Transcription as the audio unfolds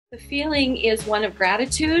The feeling is one of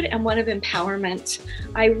gratitude and one of empowerment.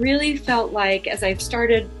 I really felt like, as I've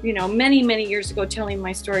started, many, many years ago, telling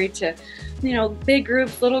my story to, big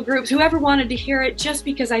groups, little groups, whoever wanted to hear it, just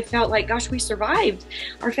because I felt like, gosh, we survived.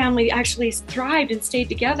 Our family actually thrived and stayed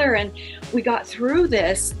together, and we got through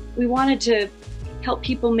this. We wanted to help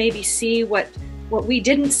people maybe see what we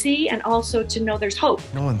didn't see, and also to know there's hope.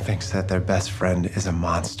 No one thinks that their best friend is a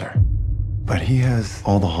monster. But he has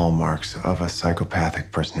all the hallmarks of a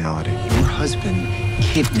psychopathic personality. Your husband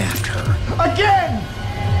kidnapped her. Again!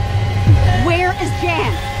 Where is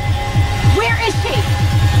Jan? Where is she?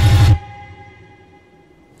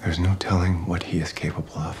 There's no telling what he is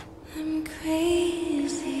capable of. I'm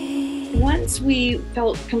crazy. Once we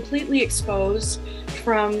felt completely exposed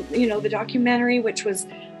from, the documentary, which was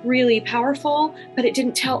really powerful, but it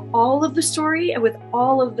didn't tell all of the story with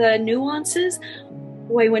all of the nuances.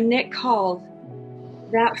 Boy, when Nick called,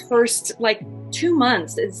 that first 2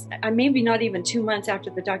 months, maybe not even 2 months after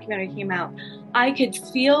the documentary came out, I could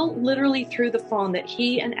feel literally through the phone that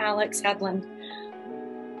he and Alex Hedlund,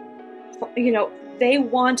 they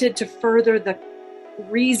wanted to further the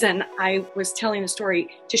reason I was telling the story,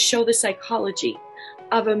 to show the psychology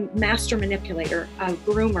of a master manipulator, a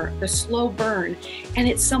groomer, the slow burn, and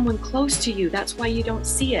it's someone close to you. That's why you don't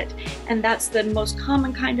see it. And that's the most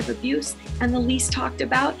common kind of abuse and the least talked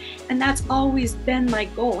about. And that's always been my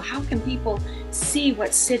goal. How can people see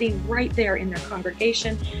what's sitting right there in their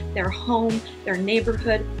congregation, their home, their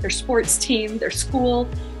neighborhood, their sports team, their school?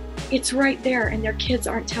 It's right there, and their kids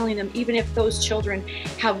aren't telling them, even if those children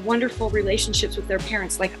have wonderful relationships with their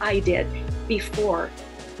parents like I did before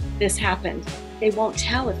this happened. They won't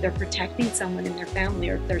tell if they're protecting someone in their family,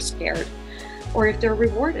 or if they're scared, or if they're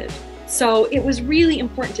rewarded. So it was really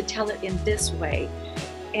important to tell it in this way.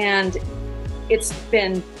 And it's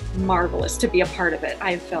been marvelous to be a part of it.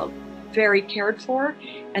 I've felt very cared for,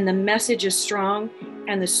 and the message is strong,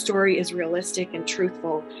 and the story is realistic and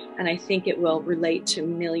truthful. And I think it will relate to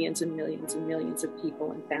millions and millions and millions of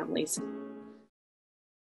people and families.